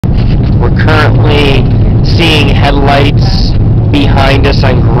We're currently seeing headlights behind us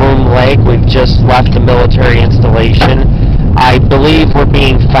on Groom Lake. We've just left the military installation. I believe we're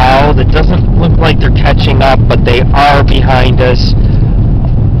being fouled. It doesn't look like they're catching up, but they are behind us.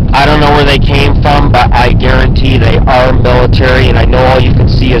 I don't know where they came from, but I guarantee they are military, and I know all you can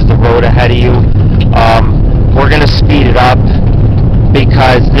see is the road ahead of you. We're going to speed it up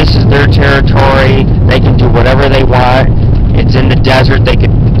because this is their territory. They can do whatever they want. It's in the desert. They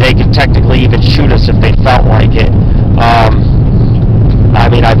could technically even shoot us if they felt like it. I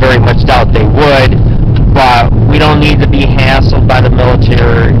mean, I very much doubt they would, but we don't need to be hassled by the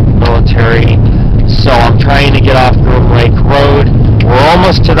military. So I'm trying to get off Groom Lake Road. We're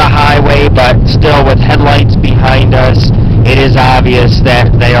almost to the highway, but still with headlights behind us, it is obvious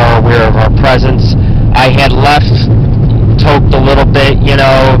that they are aware of our presence. I had left Toked a little bit,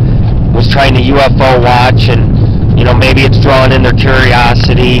 was trying to UFO watch, and maybe it's drawing in their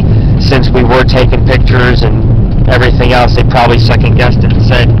curiosity. Since we were taking pictures and everything else, they probably second guessed it and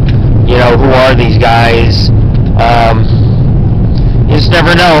said, who are these guys? You just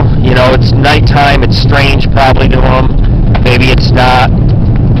never know. It's nighttime, it's strange probably to them. Maybe it's not,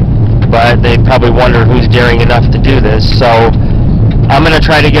 but they probably wonder who's daring enough to do this. So I'm going to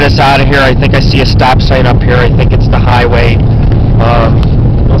try to get us out of here. I think I see a stop sign up here. I think it's the highway.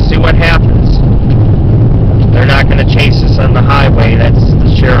 We'll see what happens. They're not going to chase us on the highway. That's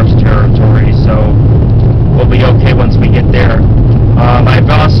the sheriff's territory, so we'll be okay once we get there. I've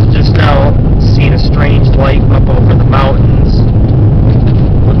also just now seen a strange light up over the mountains.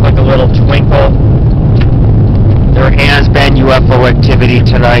 Looked like a little twinkle. There has been UFO activity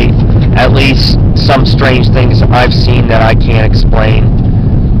tonight. At least some strange things I've seen that I can't explain.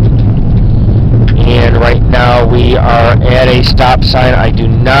 And right now we are at a stop sign. I do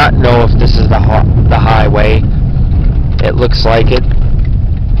not know if this is the highway. It looks like it.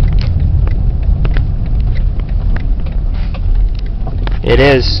 It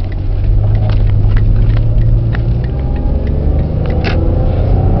is.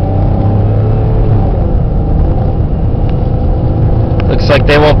 Looks like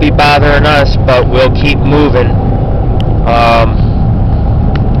they won't be bothering us, but we'll keep moving.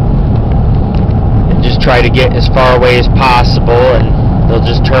 And just try to get as far away as possible, and they'll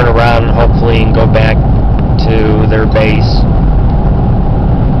just turn around hopefully and go back to their base.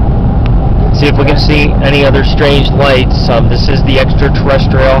 See if we can see any other strange lights. This is the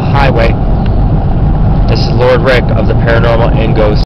extraterrestrial highway. This is Lord Rick of the Paranormal and Ghost.